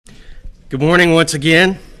Good morning once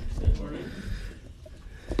again.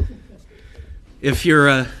 If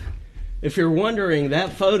you're wondering,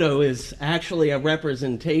 that photo is actually a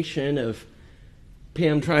representation of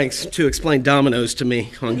Pam trying to explain dominoes to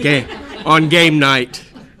me on game night.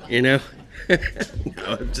 You know, no,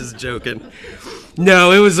 I'm just joking.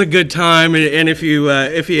 No, it was a good time, and if you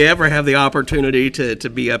ever have the opportunity to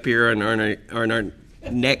be up here on our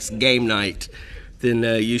next game night, then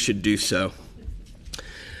you should do so.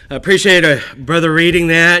 I appreciate brother reading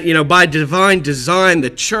that. You know, by divine design, the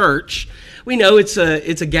church, we know it's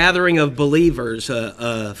a gathering of believers,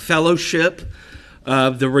 a fellowship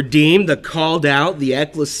of the redeemed, the called out, the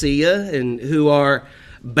ecclesia, and who are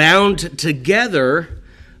bound together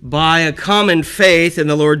by a common faith in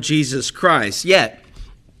the Lord Jesus Christ. Yet,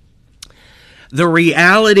 the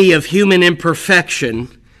reality of human imperfection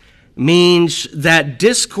means that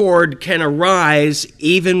discord can arise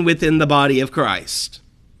even within the body of Christ.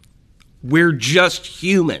 We're just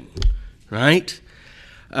human, right?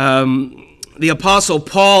 The Apostle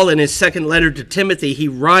Paul, in his second letter to Timothy, he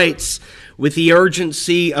writes with the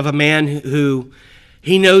urgency of a man who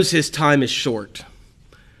he knows his time is short.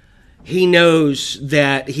 He knows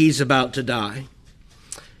that he's about to die.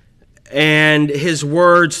 And his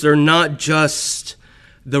words, they're not just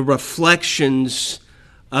the reflections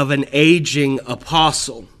of an aging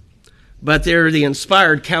apostle, but they're the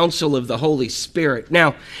inspired counsel of the Holy Spirit.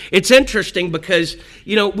 Now, it's interesting because,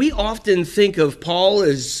 you know, we often think of Paul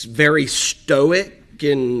as very stoic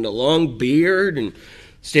and a long beard and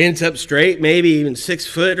stands up straight, maybe even 6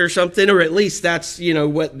 foot or something, or at least that's, you know,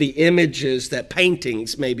 what the images that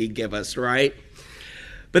paintings maybe give us, right?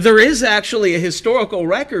 But there is actually a historical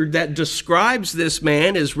record that describes this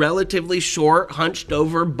man as relatively short, hunched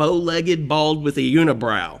over, bow-legged, bald with a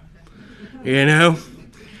unibrow, you know?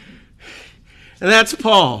 And that's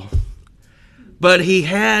Paul. But he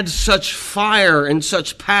had such fire and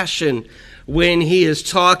such passion when he is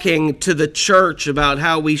talking to the church about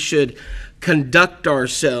how we should conduct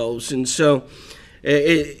ourselves. And so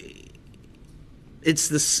it's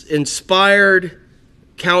this inspired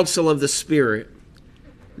counsel of the Spirit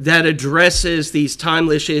that addresses these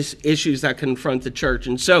timeless issues that confront the church.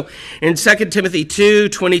 And so in 2 Timothy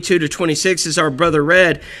 2:22-26, as our brother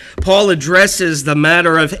read, Paul addresses the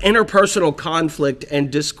matter of interpersonal conflict and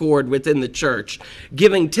discord within the church,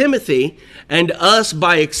 giving Timothy and us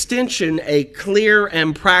by extension a clear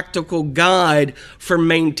and practical guide for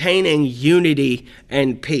maintaining unity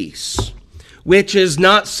and peace, which is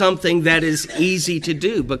not something that is easy to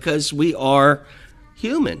do because we are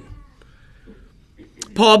human.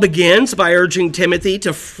 Paul begins by urging Timothy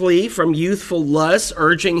to flee from youthful lusts,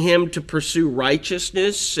 urging him to pursue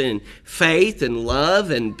righteousness and faith and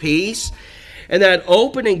love and peace. And that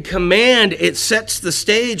opening command, it sets the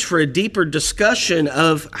stage for a deeper discussion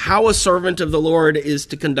of how a servant of the Lord is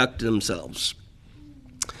to conduct themselves,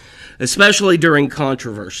 especially during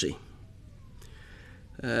controversy.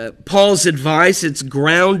 Paul's advice, it's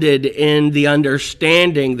grounded in the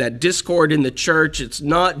understanding that discord in the church, it's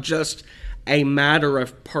not just a matter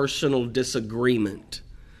of personal disagreement,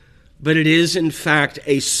 but it is in fact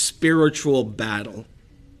a spiritual battle,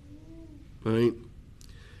 right?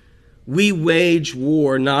 We wage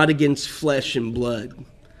war not against flesh and blood,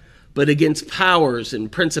 but against powers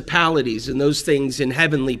and principalities and those things in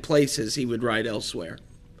heavenly places, he would write elsewhere.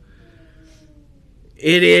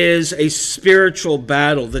 It is a spiritual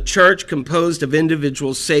battle. The church, composed of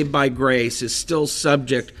individuals saved by grace, is still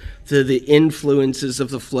subject to the influences of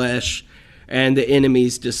the flesh and the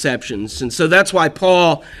enemy's deceptions. And so that's why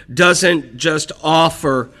Paul doesn't just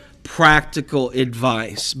offer practical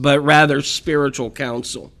advice, but rather spiritual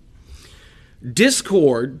counsel.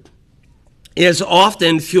 Discord is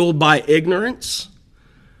often fueled by ignorance,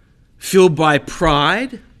 fueled by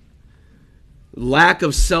pride, lack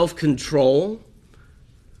of self-control.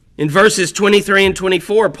 In verses 23 and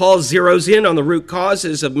 24, Paul zeroes in on the root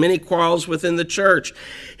causes of many quarrels within the church.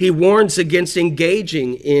 He warns against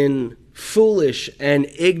engaging in foolish and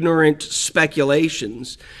ignorant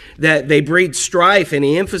speculations, that they breed strife, and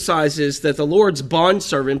he emphasizes that the Lord's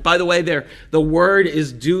bondservant, by the way, the word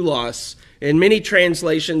is doulos. In many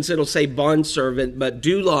translations, it'll say bondservant, but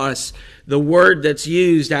doulos, the word that's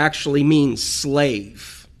used, actually means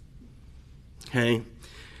slave. Okay?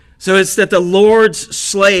 So it's that the Lord's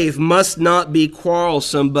slave must not be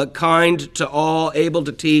quarrelsome, but kind to all, able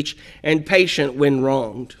to teach, and patient when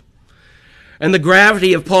wronged. And the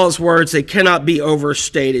gravity of Paul's words, they cannot be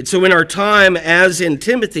overstated. So in our time, as in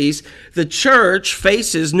Timothy's, the church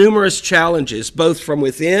faces numerous challenges, both from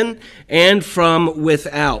within and from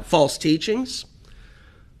without. False teachings,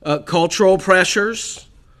 cultural pressures,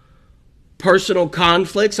 personal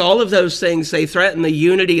conflicts, all of those things, they threaten the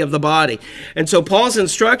unity of the body. And so Paul's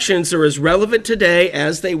instructions are as relevant today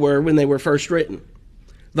as they were when they were first written.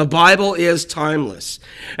 The Bible is timeless.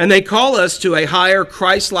 And they call us to a higher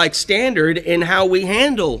Christ-like standard in how we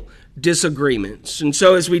handle disagreements. And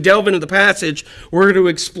so as we delve into the passage, we're going to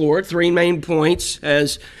explore three main points,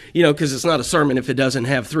 as you know, because it's not a sermon if it doesn't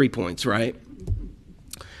have 3 points, right?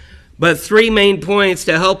 But three main points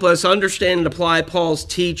to help us understand and apply Paul's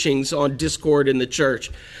teachings on discord in the church.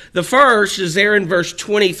 The first is there in verse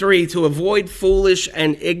 23, to avoid foolish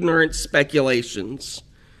and ignorant speculations,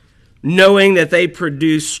 knowing that they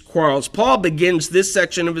produce quarrels. Paul begins this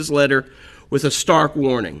section of his letter with a stark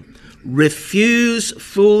warning. Refuse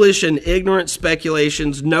foolish and ignorant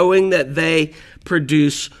speculations, knowing that they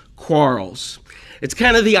produce quarrels. It's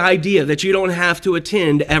kind of the idea that you don't have to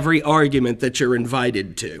attend every argument that you're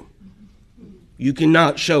invited to. You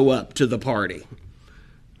cannot show up to the party,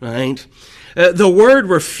 right? The word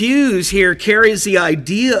refuse here carries the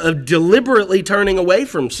idea of deliberately turning away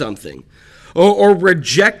from something or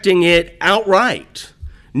rejecting it outright,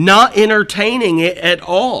 not entertaining it at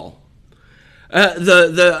all.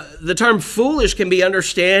 The term foolish can be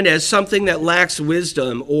understood as something that lacks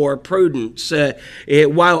wisdom or prudence,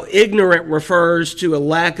 while ignorant refers to a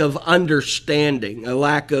lack of understanding, a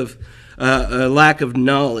lack of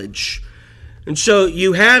knowledge. And so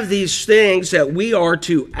you have these things that we are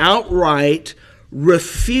to outright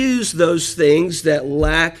refuse, those things that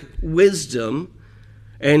lack wisdom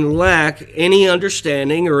and lack any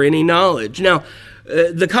understanding or any knowledge. Now,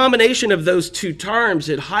 the combination of those two terms,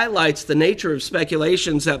 it highlights the nature of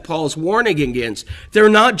speculations that Paul's warning against. They're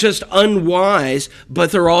not just unwise,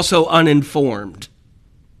 but they're also uninformed,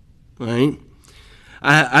 right?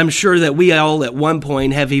 I'm sure that we all at one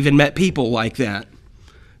point have even met people like that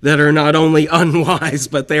are not only unwise,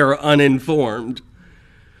 but they are uninformed.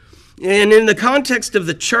 And in the context of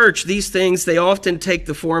the church, these things, they often take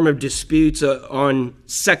the form of disputes on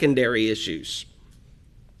secondary issues.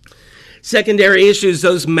 Secondary issues,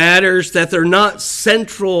 those matters that they're not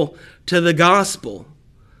central to the gospel,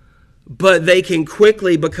 but they can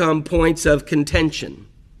quickly become points of contention.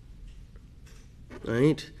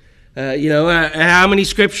 Right? How many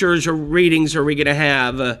scriptures or readings are we going to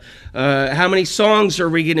have? How many songs are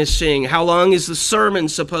we going to sing? How long is the sermon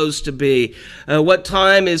supposed to be? What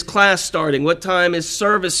time is class starting? What time is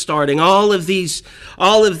service starting? All of these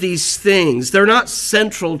things, they're not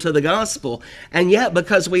central to the gospel. And yet,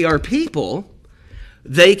 because we are people,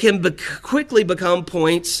 they can quickly become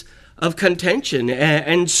points of contention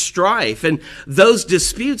and strife. And those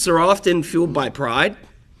disputes are often fueled by pride.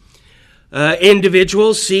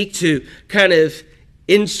 Individuals seek to kind of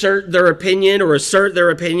insert their opinion or assert their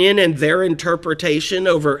opinion and their interpretation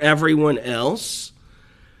over everyone else.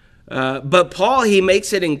 But Paul, he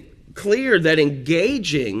makes it clear that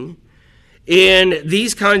engaging in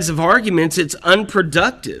these kinds of arguments, it's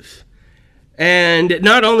unproductive. And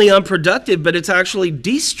not only unproductive, but it's actually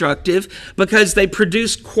destructive because they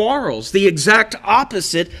produce quarrels, the exact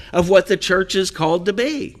opposite of what the church is called to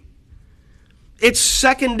be. It's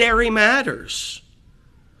secondary matters.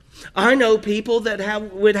 I know people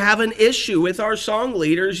that would have an issue with our song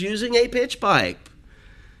leaders using a pitch pipe.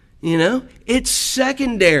 It's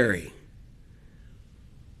secondary.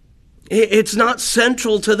 It's not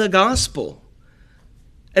central to the gospel.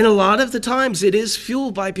 And a lot of the times it is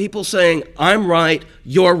fueled by people saying, I'm right,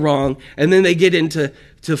 you're wrong. And then they get into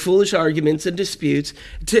foolish arguments and disputes.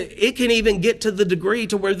 It can even get to the degree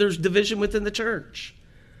to where there's division within the church.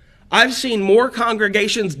 I've seen more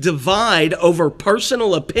congregations divide over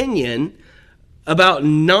personal opinion about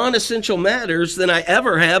non-essential matters than I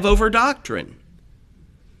ever have over doctrine.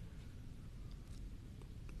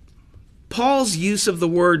 Paul's use of the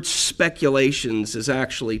word speculations is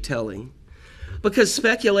actually telling. Because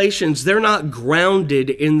speculations, they're not grounded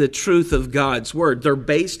in the truth of God's word. They're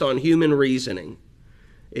based on human reasoning.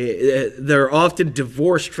 They're often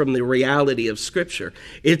divorced from the reality of Scripture.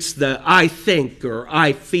 It's the I think or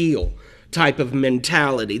I feel type of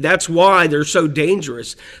mentality. That's why they're so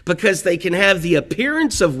dangerous, because they can have the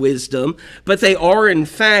appearance of wisdom, but they are in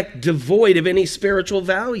fact devoid of any spiritual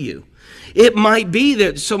value. It might be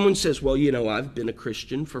that someone says, well, I've been a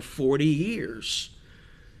Christian for 40 years.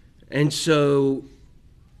 And so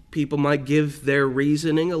people might give their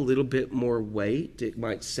reasoning a little bit more weight. It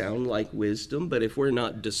might sound like wisdom, but if we're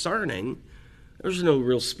not discerning, there's no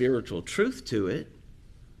real spiritual truth to it.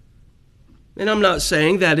 And I'm not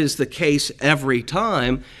saying that is the case every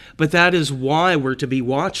time, but that is why we're to be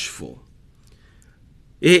watchful.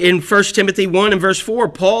 In 1 Timothy 1 and verse 4,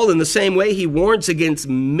 Paul, in the same way, he warns against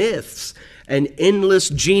myths and endless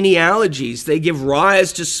genealogies. They give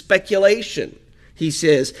rise to speculation, he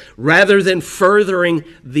says, rather than furthering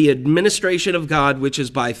the administration of God, which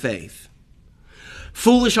is by faith.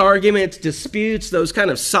 Foolish arguments, disputes, those kind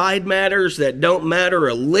of side matters that don't matter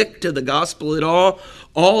a lick to the gospel at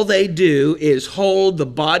all they do is hold the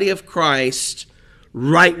body of Christ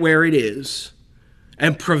right where it is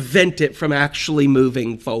and prevent it from actually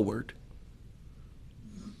moving forward.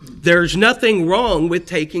 There's nothing wrong with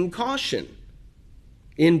taking caution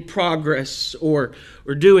in progress or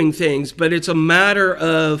doing things, but it's a matter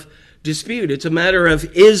of dispute. It's a matter of,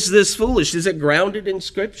 is this foolish? Is it grounded in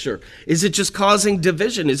Scripture? Is it just causing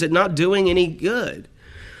division? Is it not doing any good?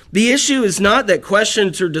 The issue is not that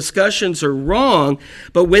questions or discussions are wrong,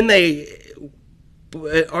 but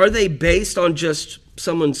are they based on just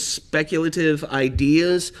someone's speculative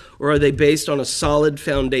ideas, or are they based on a solid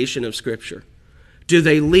foundation of Scripture? Do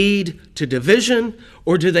they lead to division,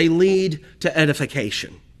 or do they lead to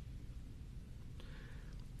edification?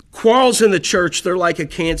 Quarrels in the church, they're like a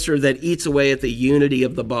cancer that eats away at the unity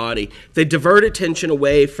of the body. They divert attention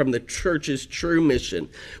away from the church's true mission,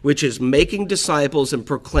 which is making disciples and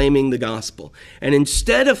proclaiming the gospel. And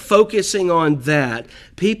instead of focusing on that,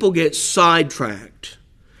 people get sidetracked.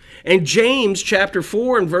 And James chapter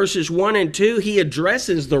 4 and verses 1 and 2, he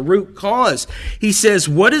addresses the root cause. He says,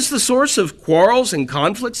 what is the source of quarrels and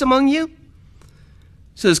conflicts among you?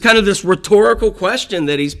 So it's kind of this rhetorical question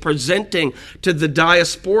that he's presenting to the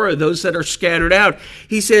diaspora, those that are scattered out.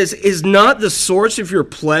 He says, is not the source of your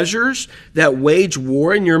pleasures that wage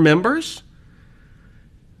war in your members?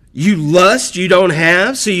 You lust, you don't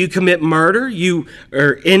have, so you commit murder. You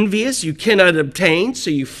are envious, you cannot obtain,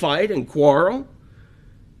 so you fight and quarrel.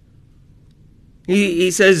 He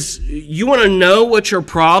says, you want to know what your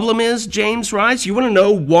problem is, James writes? You want to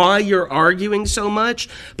know why you're arguing so much?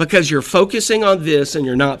 Because you're focusing on this and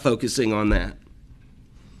you're not focusing on that.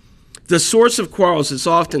 The source of quarrels is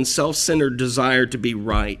often self-centered desire to be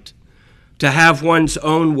right, to have one's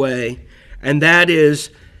own way, and that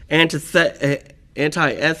is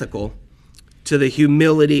antithetical to the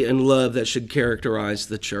humility and love that should characterize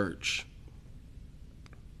the church.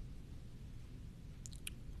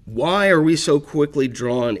 Why are we so quickly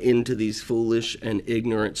drawn into these foolish and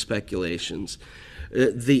ignorant speculations?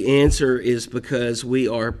 The answer is because we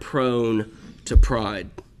are prone to pride.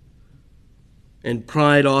 And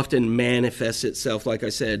pride often manifests itself, like I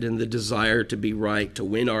said, in the desire to be right, to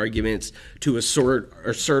win arguments, to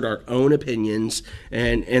assert our own opinions.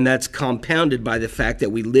 And that's compounded by the fact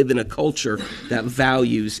that we live in a culture that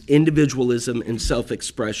values individualism and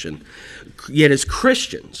self-expression. Yet as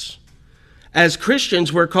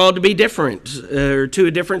Christians, we're called to be different, to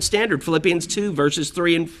a different standard. Philippians 2, verses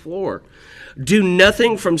 3 and 4. Do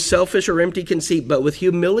nothing from selfish or empty conceit, but with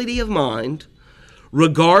humility of mind,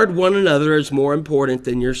 regard one another as more important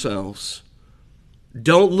than yourselves.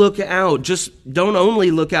 Don't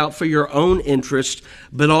only look out for your own interest,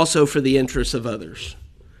 but also for the interests of others.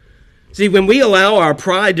 See, when we allow our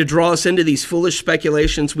pride to draw us into these foolish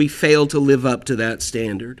speculations, we fail to live up to that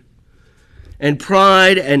standard. And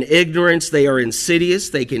pride and ignorance, they are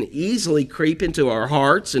insidious. They can easily creep into our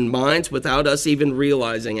hearts and minds without us even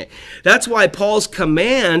realizing it. That's why Paul's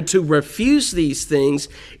command to refuse these things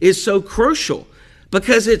is so crucial,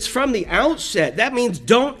 because it's from the outset. That means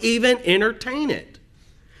don't even entertain it.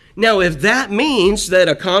 Now, if that means that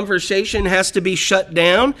a conversation has to be shut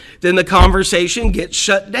down, then the conversation gets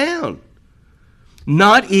shut down.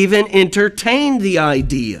 Not even entertain the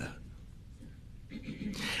idea.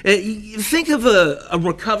 Think of a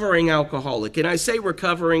recovering alcoholic. And I say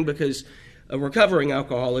recovering because a recovering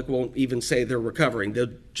alcoholic won't even say they're recovering. They'll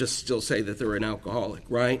just still say that they're an alcoholic,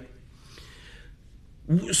 right?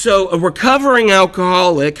 So a recovering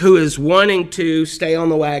alcoholic who is wanting to stay on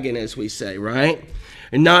the wagon, as we say, right?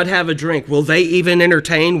 And not have a drink. Will they even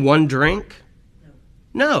entertain one drink?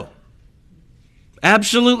 No.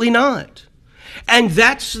 Absolutely not. And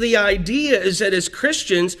that's the idea, is that as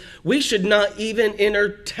Christians, we should not even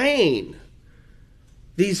entertain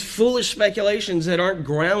these foolish speculations that aren't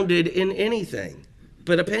grounded in anything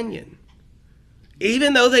but opinion,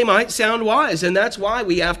 even though they might sound wise. And that's why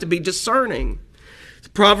we have to be discerning.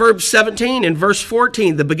 Proverbs 17 and verse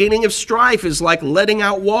 14, the beginning of strife is like letting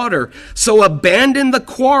out water, so abandon the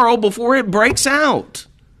quarrel before it breaks out.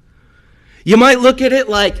 You might look at it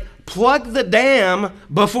like, plug the dam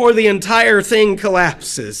before the entire thing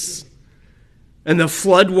collapses. And the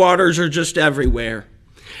floodwaters are just everywhere.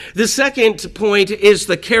 The second point is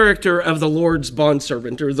the character of the Lord's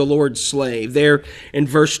bondservant, or the Lord's slave, there in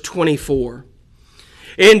verse 24.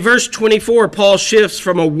 In verse 24, Paul shifts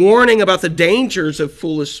from a warning about the dangers of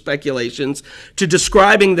foolish speculations to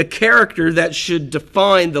describing the character that should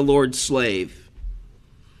define the Lord's slave.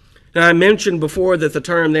 Now, I mentioned before that the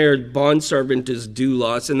term there, bondservant, is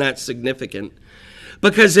doulos, and that's significant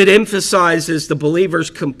because it emphasizes the believer's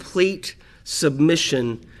complete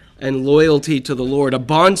submission and loyalty to the Lord. A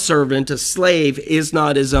bondservant, a slave, is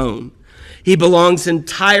not his own. He belongs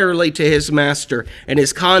entirely to his master, and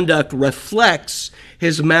his conduct reflects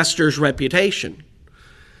his master's reputation.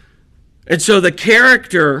 And so the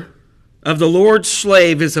character of the Lord's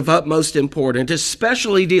slave is of utmost importance,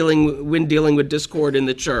 especially when dealing with discord in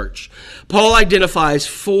the church. Paul identifies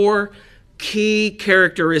 4 key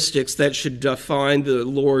characteristics that should define the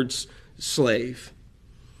Lord's slave.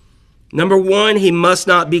 Number 1, he must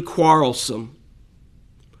not be quarrelsome.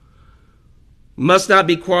 Must not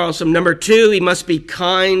be quarrelsome. Number 2, he must be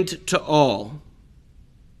kind to all.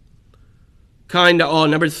 Kind to all.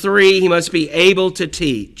 Number 3, he must be able to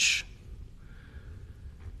teach.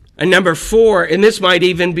 And number 4, and this might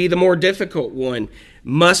even be the more difficult one,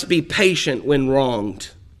 must be patient when wronged.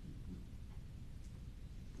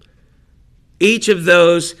 Each of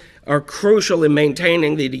those are crucial in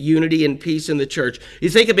maintaining the unity and peace in the church. You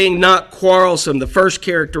think of being not quarrelsome, the first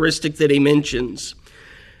characteristic that he mentions.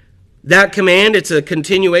 That command, it's a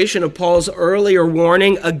continuation of Paul's earlier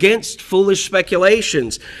warning against foolish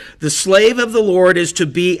speculations. The slave of the Lord is to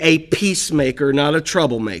be a peacemaker, not a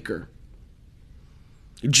troublemaker.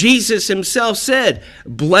 Jesus himself said,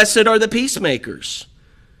 "Blessed are the peacemakers,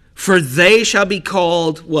 for they shall be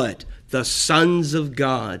called," what? "The sons of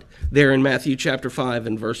God," there in Matthew chapter 5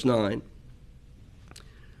 and verse 9.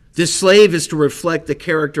 This slave is to reflect the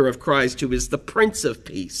character of Christ, who is the Prince of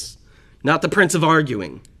Peace, not the Prince of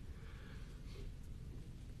Arguing.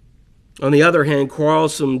 On the other hand,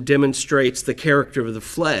 quarrelsome demonstrates the character of the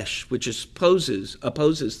flesh, which opposes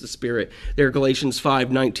the Spirit. There, Galatians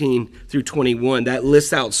 5:19 through 21. That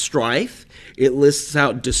lists out strife. It lists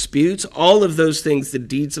out disputes. All of those things, the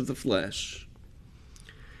deeds of the flesh.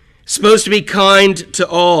 Supposed to be kind to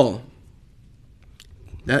all.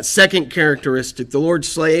 That second characteristic, the Lord's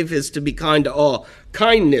slave is to be kind to all.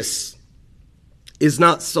 Kindness is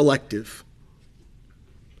not selective.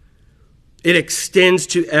 It extends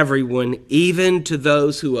to everyone, even to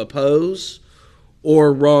those who oppose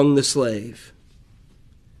or wrong the slave.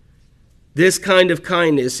 This kind of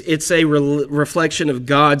kindness, it's a reflection of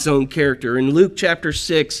God's own character. In Luke chapter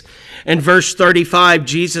 6 and verse 35,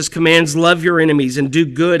 Jesus commands, "Love your enemies and do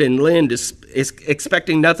good and lend,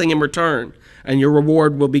 expecting nothing in return. And your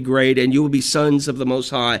reward will be great, and you will be sons of the Most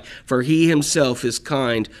High, for he himself is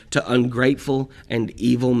kind to ungrateful and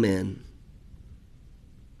evil men."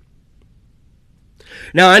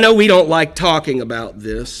 Now, I know we don't like talking about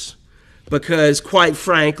this because, quite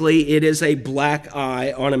frankly, it is a black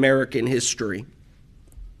eye on American history.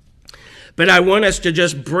 But I want us to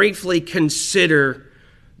just briefly consider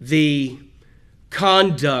the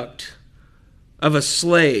conduct of a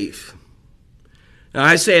slave. Now,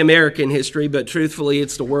 I say American history, but truthfully,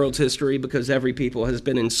 it's the world's history because every people has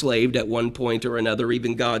been enslaved at one point or another,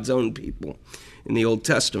 even God's own people in the Old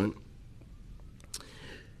Testament.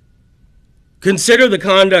 Consider the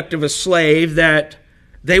conduct of a slave, that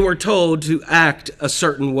they were told to act a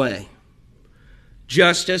certain way,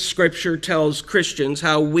 just as Scripture tells Christians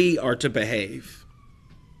how we are to behave.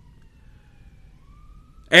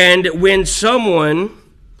 And when someone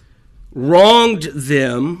wronged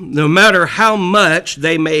them, no matter how much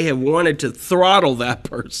they may have wanted to throttle that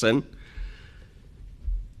person,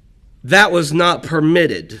 that was not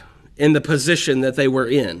permitted in the position that they were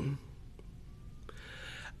in.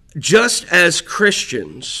 Just as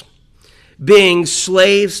Christians, being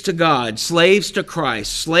slaves to God, slaves to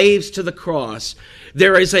Christ, slaves to the cross,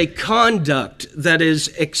 there is a conduct that is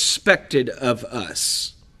expected of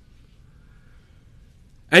us.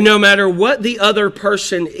 And no matter what the other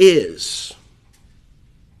person is,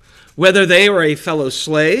 whether they are a fellow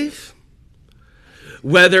slave,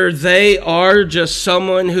 whether they are just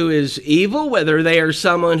someone who is evil, whether they are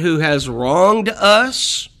someone who has wronged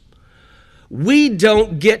us, we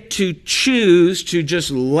don't get to choose to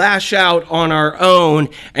just lash out on our own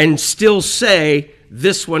and still say,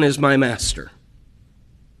 "This one is my master."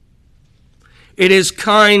 It is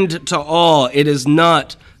kind to all. It is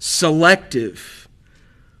not selective.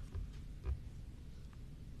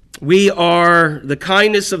 The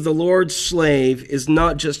kindness of the Lord's slave is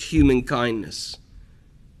not just human kindness.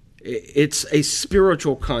 It's a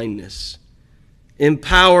spiritual kindness,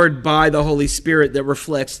 empowered by the Holy Spirit, that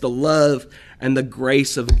reflects the love and the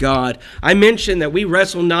grace of God. I mentioned that we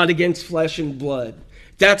wrestle not against flesh and blood.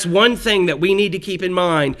 That's one thing that we need to keep in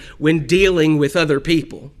mind when dealing with other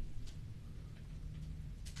people.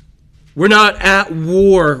 We're not at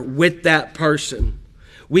war with that person.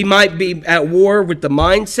 We might be at war with the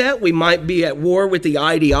mindset. We might be at war with the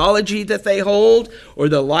ideology that they hold or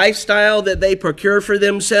the lifestyle that they procure for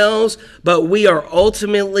themselves. But we are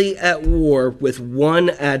ultimately at war with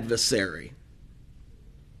one adversary.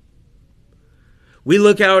 We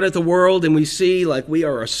look out at the world and we see like we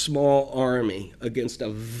are a small army against a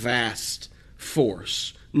vast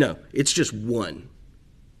force. No, it's just one.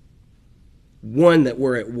 One that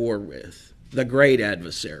we're at war with, the great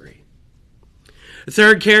adversary. The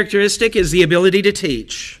third characteristic is the ability to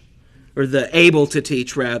teach, or the able to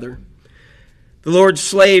teach, rather. The Lord's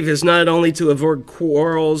slave is not only to avoid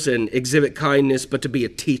quarrels and exhibit kindness, but to be a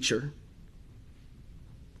teacher.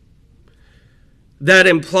 That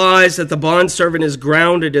implies that the bondservant is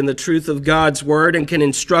grounded in the truth of God's word and can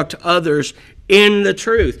instruct others in the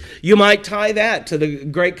truth. You might tie that to the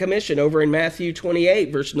Great Commission over in Matthew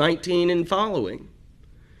 28, verse 19 and following.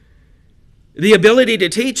 The ability to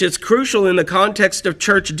teach is crucial in the context of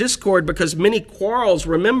church discord because many quarrels,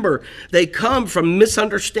 remember, they come from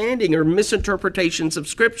misunderstanding or misinterpretations of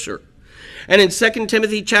Scripture. And in 2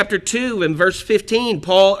 Timothy chapter 2 and verse 15,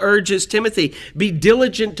 Paul urges Timothy, be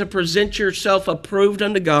diligent to present yourself approved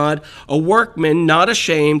unto God, a workman not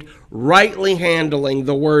ashamed, rightly handling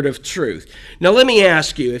the word of truth. Now let me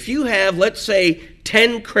ask you, if you have, let's say,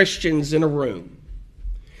 10 Christians in a room,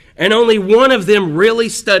 and only one of them really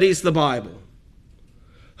studies the Bible,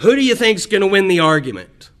 who do you think is going to win the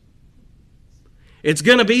argument? It's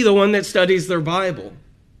going to be the one that studies their Bible.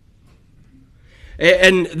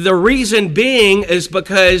 And the reason being is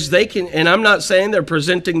because they can, and I'm not saying they're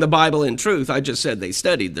presenting the Bible in truth, I just said they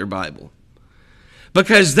studied their Bible.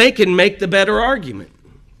 Because they can make the better argument.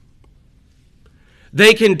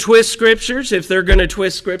 They can twist Scriptures if they're going to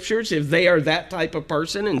twist Scriptures, if they are that type of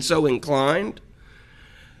person and so inclined.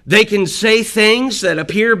 They can say things that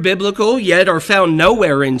appear biblical yet are found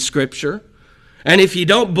nowhere in Scripture. And if you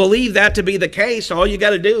don't believe that to be the case, all you got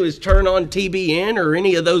to do is turn on TBN or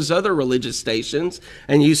any of those other religious stations,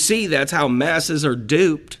 and you see that's how masses are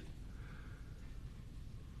duped.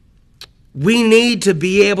 We need to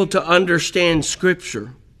be able to understand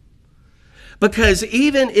Scripture. Because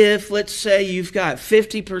even if, let's say, you've got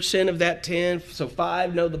 50% of that 10, so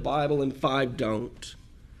 5 know the Bible and 5 don't.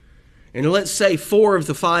 And let's say 4 of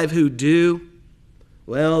the 5 who do,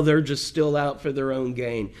 well, they're just still out for their own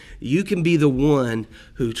gain. You can be the one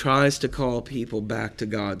who tries to call people back to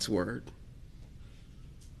God's Word.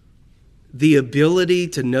 The ability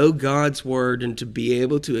to know God's Word and to be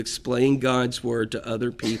able to explain God's Word to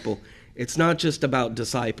other people, it's not just about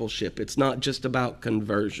discipleship. It's not just about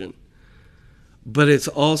conversion. But it's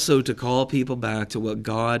also to call people back to what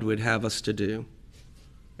God would have us to do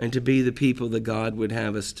and to be the people that God would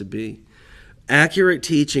have us to be. Accurate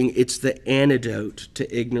teaching, it's the antidote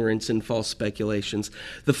to ignorance and false speculations.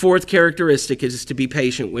 The fourth characteristic is to be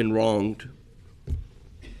patient when wronged.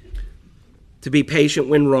 To be patient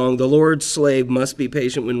when wronged. The Lord's slave must be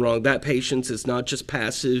patient when wronged. That patience is not just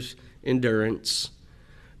passive endurance,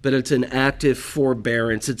 but it's an active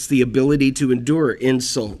forbearance. It's the ability to endure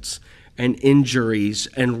insults and injuries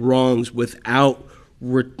and wrongs without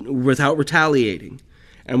retaliating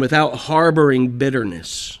and without harboring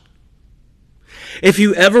bitterness. If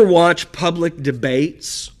you ever watch public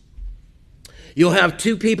debates, you'll have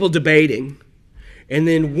 2 people debating, and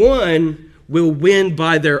then one will win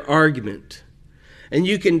by their argument. And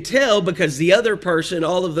you can tell because the other person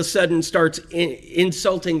all of a sudden starts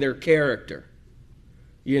insulting their character,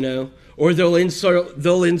 or they'll insult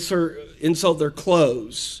their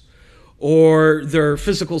clothes or their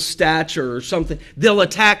physical stature or something. They'll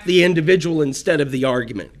attack the individual instead of the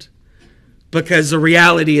argument. Because the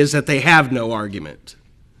reality is that they have no argument.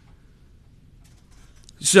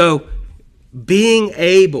 So, being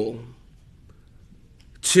able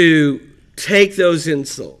to take those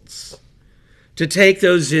insults, to take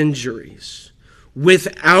those injuries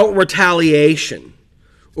without retaliation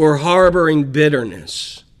or harboring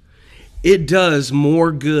bitterness, it does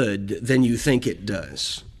more good than you think it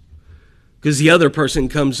does. Because the other person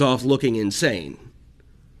comes off looking insane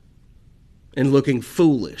and looking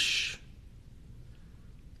foolish.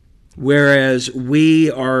 Whereas we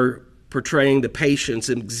are portraying the patience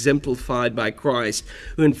exemplified by Christ,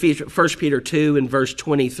 who in 1 Peter 2 and verse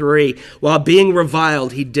 23, while being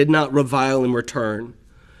reviled, he did not revile in return.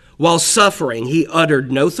 While suffering, he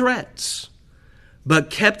uttered no threats, but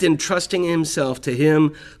kept entrusting himself to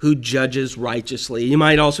him who judges righteously. You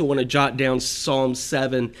might also want to jot down Psalm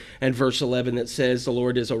 7 and verse 11 that says, the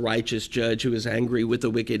Lord is a righteous judge who is angry with the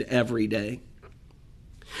wicked every day.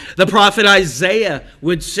 The prophet Isaiah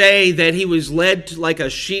would say that he was led like a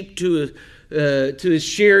sheep to his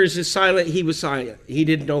shears is silent. He was silent. He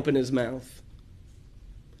didn't open his mouth.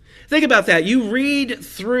 Think about that. You read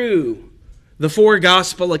through the four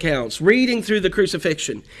gospel accounts, reading through the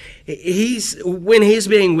crucifixion. When he's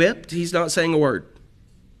being whipped, he's not saying a word.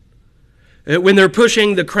 When they're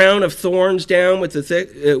pushing the crown of thorns down with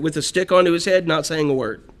the stick onto his head, not saying a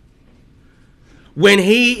word. When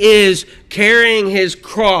he is carrying his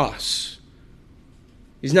cross,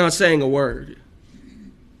 he's not saying a word.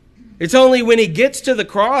 It's only when he gets to the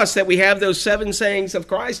cross that we have those 7 sayings of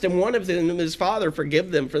Christ, and one of them is, Father,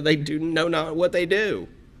 forgive them, for they do know not what they do.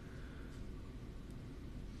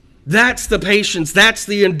 That's the patience, that's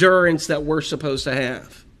the endurance that we're supposed to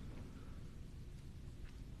have.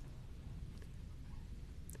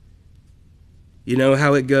 You know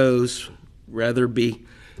how it goes, rather be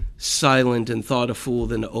silent and thought a fool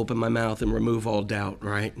than to open my mouth and remove all doubt,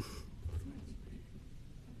 right?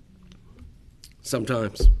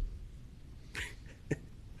 Sometimes.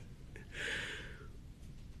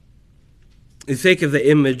 You think of the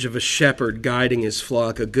image of a shepherd guiding his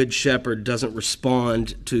flock. A good shepherd doesn't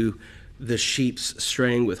respond to the sheep's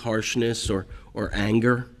straying with harshness or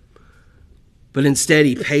anger, but instead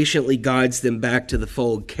he patiently guides them back to the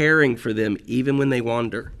fold, caring for them even when they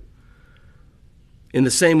wander. In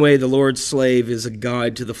the same way, the Lord's slave is a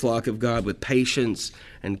guide to the flock of God with patience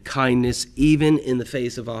and kindness, even in the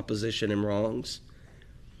face of opposition and wrongs.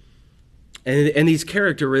 And these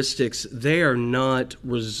characteristics, they are not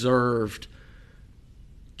reserved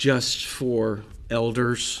just for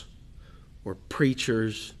elders or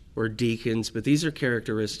preachers or deacons, but these are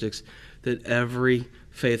characteristics that every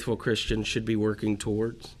faithful Christian should be working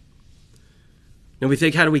towards. And we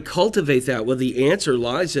think, how do we cultivate that? Well, the answer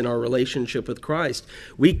lies in our relationship with Christ.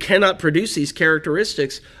 We cannot produce these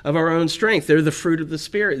characteristics of our own strength. They're the fruit of the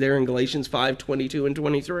Spirit. They're in Galatians 5:22 and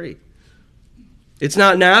 23. It's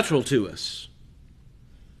not natural to us.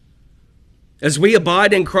 As we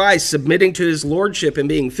abide in Christ, submitting to his lordship and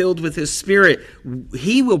being filled with his Spirit,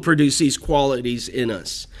 he will produce these qualities in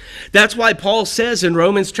us. That's why Paul says in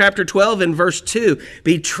Romans chapter 12 and verse 2,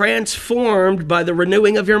 be transformed by the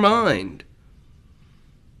renewing of your mind.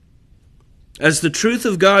 As the truth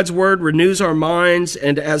of God's word renews our minds,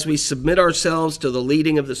 and as we submit ourselves to the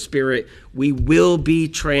leading of the Spirit, we will be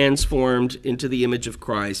transformed into the image of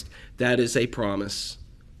Christ. That is a promise.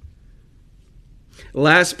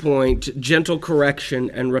 Last point, gentle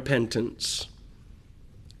correction and repentance.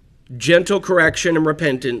 Gentle correction and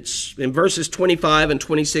repentance. In verses 25 and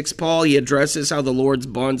 26, Paul, he addresses how the Lord's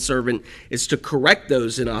bondservant is to correct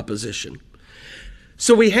those in opposition.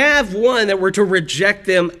 So we have one that we're to reject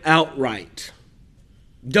them outright.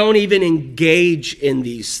 Don't even engage in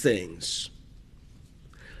these things.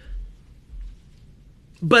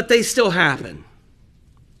 But they still happen.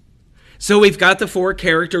 So we've got the 4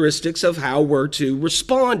 characteristics of how we're to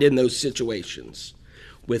respond in those situations.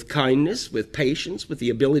 With kindness, with patience, with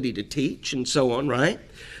the ability to teach, and so on, right?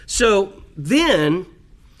 So then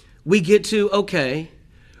we get to, okay,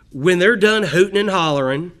 when they're done hooting and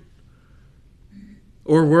hollering,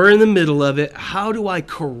 or we're in the middle of it, how do I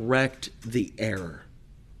correct the error,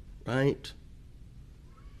 right?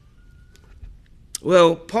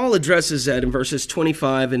 Well, Paul addresses that in verses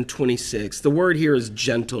 25 and 26. The word here is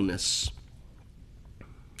gentleness.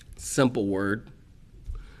 Simple word.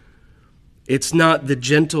 It's not the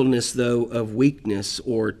gentleness, though, of weakness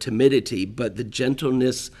or timidity, but the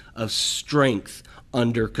gentleness of strength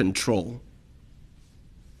under control.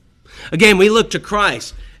 Again, we look to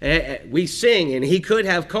Christ. We sing, and he could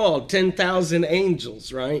have called 10,000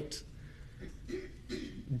 angels, right?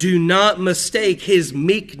 Do not mistake his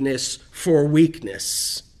meekness for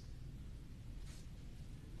weakness.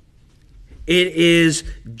 It is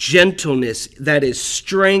gentleness, that is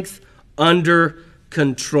strength under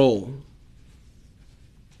control.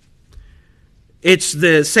 It's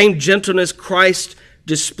the same gentleness Christ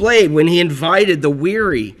displayed when he invited the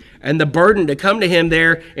weary and the burden to come to him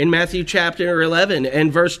there in Matthew chapter 11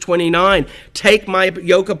 and verse 29. Take my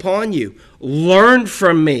yoke upon you. Learn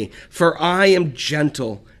from me, for I am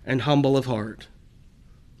gentle and humble of heart.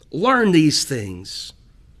 Learn these things.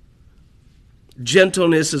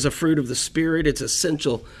 Gentleness is a fruit of the Spirit. It's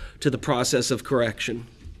essential to the process of correction.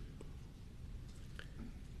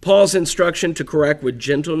 Paul's instruction to correct with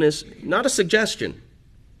gentleness, not a suggestion.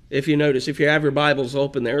 If you notice, if you have your Bibles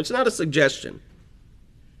open there, it's not a suggestion.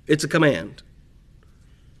 It's a command.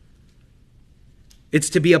 It's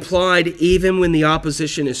to be applied even when the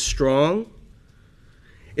opposition is strong.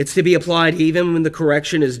 It's to be applied even when the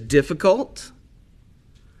correction is difficult,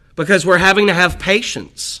 because we're having to have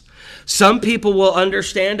patience. Some people will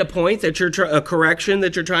understand a point that a correction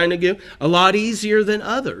that you're trying to do a lot easier than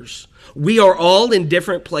others. We are all in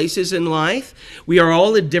different places in life. We are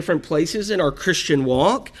all in different places in our Christian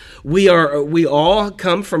walk. We all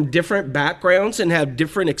come from different backgrounds and have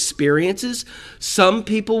different experiences. Some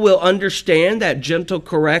people will understand that gentle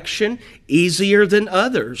correction easier than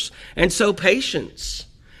others. And so patience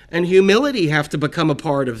and humility have to become a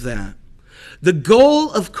part of that. The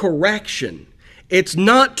goal of correction, it's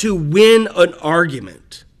not to win an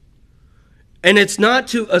argument. And it's not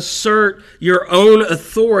to assert your own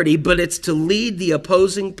authority, but it's to lead the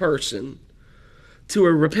opposing person to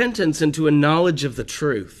a repentance and to a knowledge of the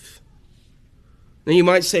truth. Now you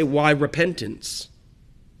might say, why repentance?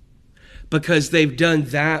 Because they've done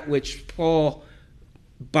that which Paul,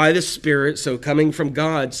 by the Spirit, so coming from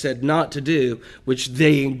God, said not to do, which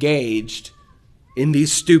they engaged in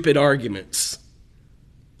these stupid arguments.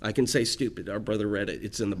 I can say stupid. Our brother read it.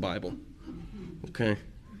 It's in the Bible. Okay.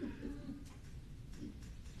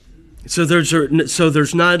 So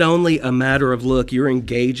there's not only a matter of, look, you're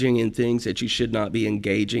engaging in things that you should not be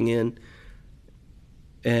engaging in.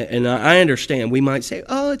 And I understand. We might say,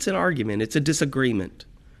 oh, it's an argument. It's a disagreement.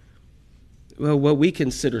 Well, what we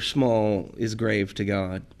consider small is grave to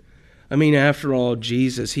God. I mean, after all,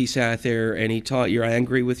 Jesus, he sat there and he taught, you're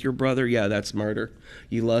angry with your brother? Yeah, that's murder.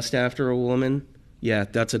 You lust after a woman? Yeah,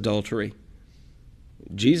 that's adultery.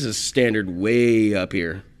 Jesus' standard way up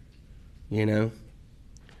here, you know?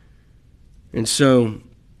 And so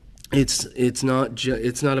it's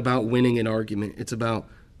not about winning an argument. It's about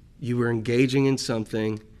you were engaging in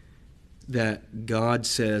something that God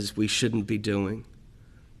says we shouldn't be doing.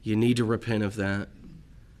 You need to repent of that.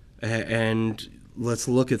 And let's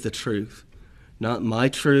look at the truth. Not my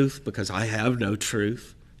truth, because I have no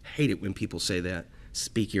truth. I hate it when people say that.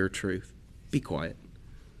 Speak your truth. Be quiet.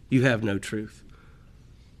 You have no truth.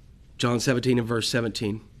 John 17 and verse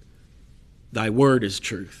 17. Thy word is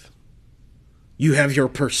truth. You have your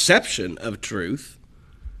perception of truth,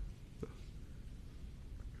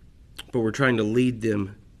 but we're trying to lead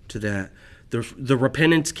them to that. The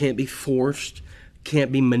repentance can't be forced,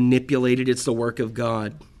 can't be manipulated. It's the work of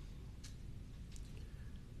God.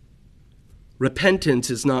 Repentance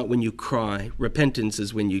is not when you cry. Repentance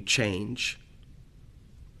is when you change.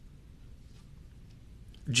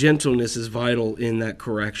 Gentleness is vital in that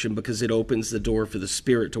correction because it opens the door for the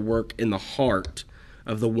Spirit to work in the heart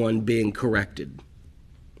of the one being corrected.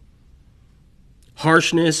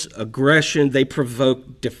 Harshness, aggression, they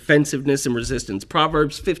provoke defensiveness and resistance.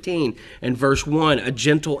 Proverbs 15 and verse 1, a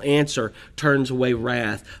gentle answer turns away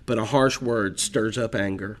wrath, but a harsh word stirs up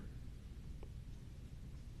anger.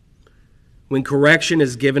 When correction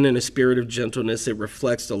is given in a spirit of gentleness, it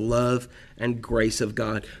reflects the love and grace of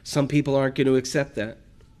God. Some people aren't going to accept that.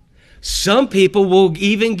 Some people will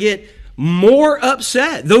even get more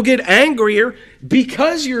upset. They'll get angrier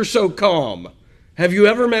because you're so calm. Have you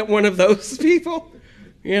ever met one of those people?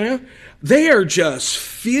 You know, they are just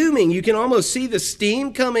fuming. You can almost see the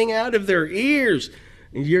steam coming out of their ears.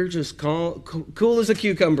 And you're just cool as a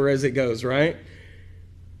cucumber as it goes, right?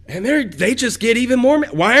 And they just get even more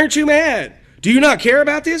mad. Why aren't you mad? Do you not care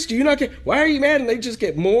about this? Do you not care? Why are you mad? And they just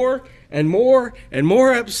get more and more and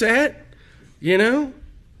more upset, you know?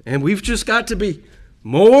 And we've just got to be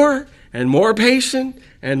more and more patient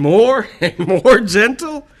and more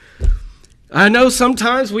gentle. I know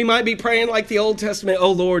sometimes we might be praying like the Old Testament,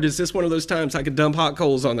 oh Lord, is this one of those times I could dump hot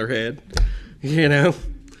coals on their head? You know?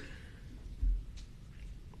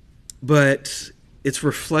 But it's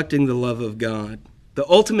reflecting the love of God. The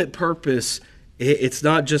ultimate purpose, it's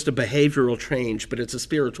not just a behavioral change, but it's a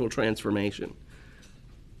spiritual transformation.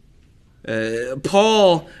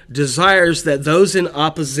 Paul desires that those in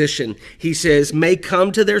opposition, he says, may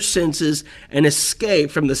come to their senses and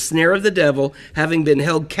escape from the snare of the devil, having been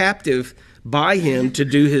held captive by him to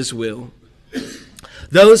do his will.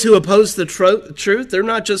 Those who oppose the truth, they're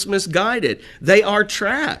not just misguided, they are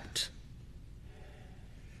trapped.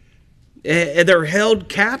 They're held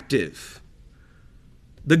captive.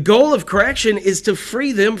 The goal of correction is to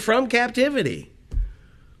free them from captivity.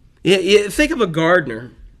 Think of a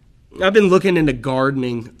gardener. I've been looking into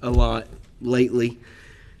gardening a lot lately.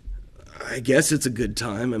 I guess it's a good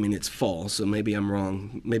time. I mean, it's fall, so maybe I'm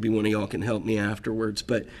wrong. Maybe one of y'all can help me afterwards.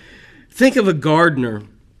 But think of a gardener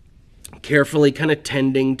carefully kind of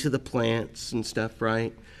tending to the plants and stuff,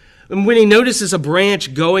 right? And when he notices a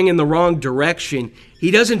branch going in the wrong direction, he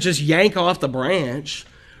doesn't just yank off the branch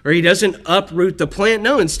or he doesn't uproot the plant.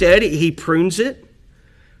 No, instead, he prunes it,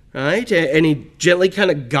 right? And he gently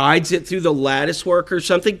kind of guides it through the lattice work or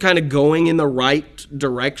something, kind of going in the right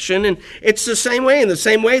direction. And it's the same way. In the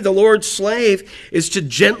same way, the Lord's slave is to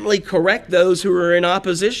gently correct those who are in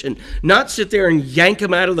opposition, not sit there and yank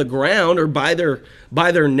them out of the ground or by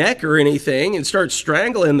their neck or anything and start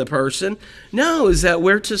strangling the person. No, is that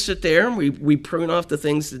we're to sit there and we prune off the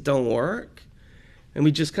things that don't work. And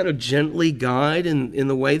we just kind of gently guide in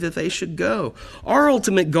the way that they should go. Our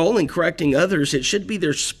ultimate goal in correcting others, it should be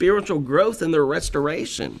their spiritual growth and their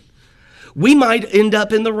restoration. We might end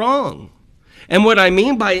up in the wrong. And what I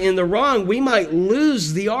mean by in the wrong, we might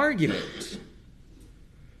lose the argument.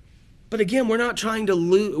 But again, we're not trying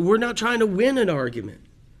to win an argument.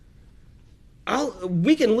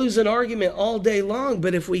 We can lose an argument all day long,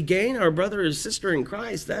 but if we gain our brother or sister in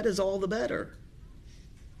Christ, that is all the better.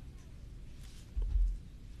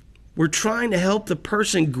 We're trying to help the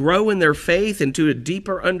person grow in their faith into a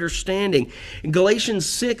deeper understanding. In Galatians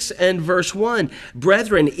 6 and verse 1,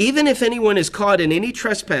 brethren, even if anyone is caught in any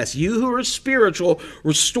trespass, you who are spiritual,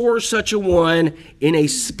 restore such a one in a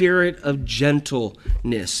spirit of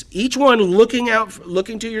gentleness. Each one looking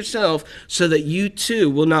to yourself so that you too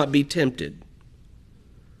will not be tempted.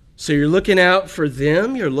 So you're looking out for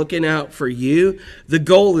them, you're looking out for you. The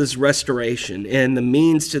goal is restoration, and the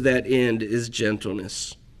means to that end is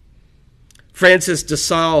gentleness. Francis de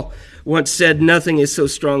Sales once said, nothing is so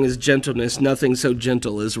strong as gentleness, nothing so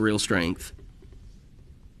gentle as real strength.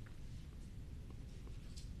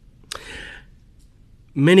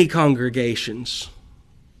 Many congregations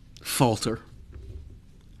falter.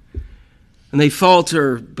 And they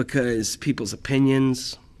falter because people's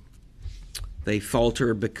opinions. They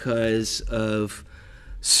falter because of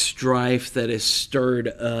strife that is stirred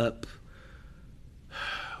up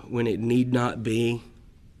when it need not be.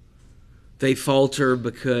 They falter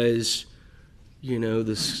because,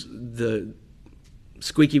 the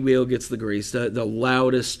squeaky wheel gets the grease. The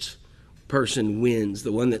loudest person wins.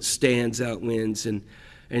 The one that stands out wins. And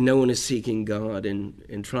no one is seeking God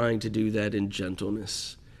and trying to do that in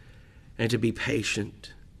gentleness and to be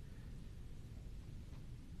patient.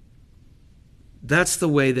 That's the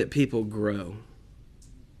way that people grow.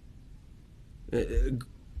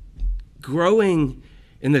 Growing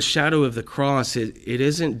in the shadow of the cross, it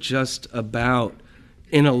isn't just about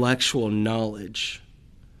intellectual knowledge,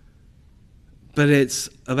 but it's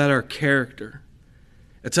about our character.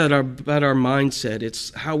 It's about our mindset.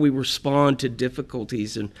 It's how we respond to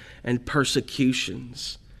difficulties and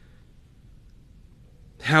persecutions.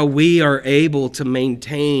 How we are able to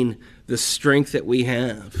maintain the strength that we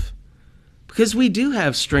have. Because we do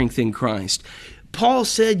have strength in Christ. Paul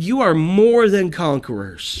said, you are more than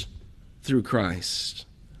conquerors through Christ.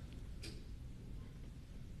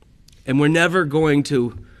 And we're never going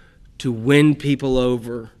to win people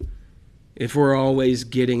over if we're always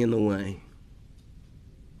getting in the way.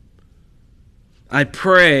 I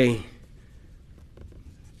pray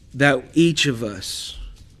that each of us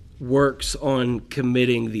works on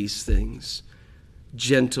committing these things.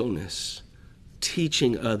 Gentleness,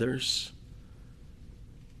 teaching others,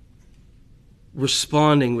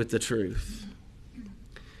 responding with the truth.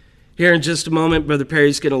 Here in just a moment, Brother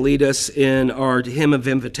Perry's going to lead us in our hymn of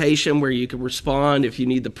invitation where you can respond if you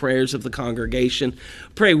need the prayers of the congregation.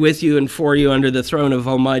 Pray with you and for you under the throne of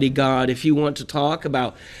Almighty God. If you want to talk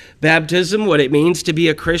about baptism, what it means to be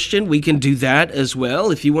a Christian, we can do that as well.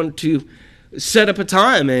 If you want to set up a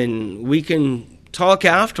time and we can talk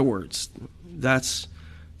afterwards, that's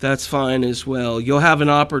fine as well. You'll have an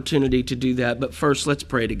opportunity to do that, but first let's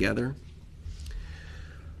pray together.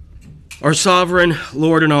 Our sovereign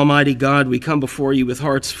Lord and Almighty God, we come before you with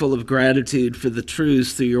hearts full of gratitude for the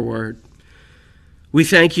truths through your word. We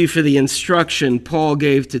thank you for the instruction Paul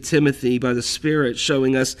gave to Timothy by the Spirit,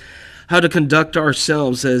 showing us how to conduct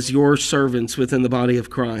ourselves as your servants within the body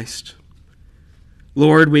of Christ.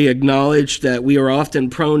 Lord, we acknowledge that we are often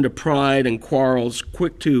prone to pride and quarrels,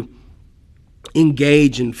 quick to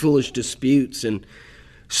engage in foolish disputes, and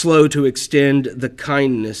slow to extend the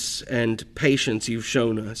kindness and patience you've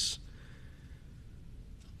shown us.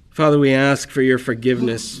 Father, we ask for your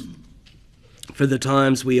forgiveness for the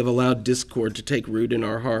times we have allowed discord to take root in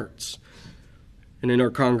our hearts and in our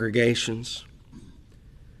congregations.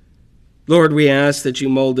 Lord, we ask that you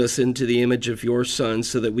mold us into the image of your Son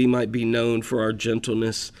so that we might be known for our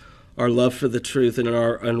gentleness, our love for the truth, and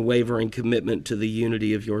our unwavering commitment to the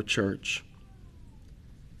unity of your church.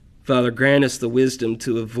 Father, grant us the wisdom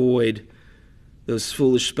to avoid those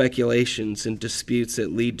foolish speculations and disputes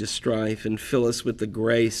that lead to strife, and fill us with the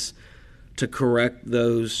grace to correct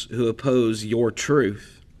those who oppose your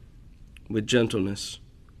truth with gentleness.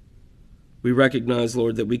 We recognize,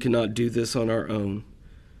 Lord, that we cannot do this on our own.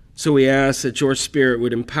 So we ask that your Spirit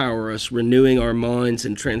would empower us, renewing our minds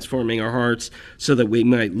and transforming our hearts so that we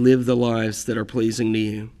might live the lives that are pleasing to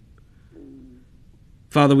you.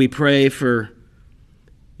 Father, we pray for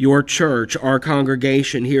your church, our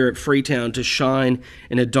congregation here at Freetown, to shine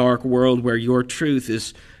in a dark world where your truth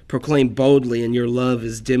is proclaimed boldly and your love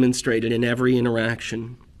is demonstrated in every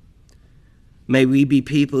interaction. May we be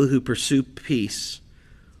people who pursue peace,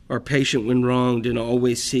 are patient when wronged, and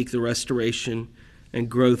always seek the restoration and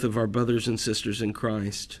growth of our brothers and sisters in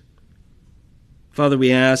Christ. Father,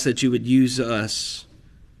 we ask that you would use us,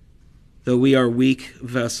 though we are weak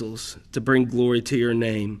vessels, to bring glory to your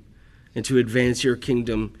name and to advance your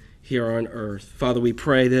kingdom here on earth. Father, we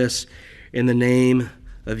pray this in the name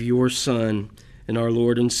of your Son and our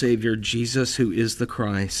Lord and Savior, Jesus, who is the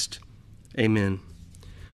Christ. Amen.